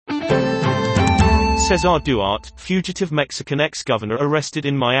Cesar Duarte, fugitive Mexican ex-governor arrested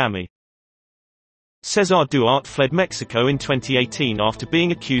in Miami. Cesar Duarte fled Mexico in 2018 after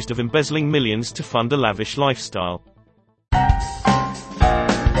being accused of embezzling millions to fund a lavish lifestyle.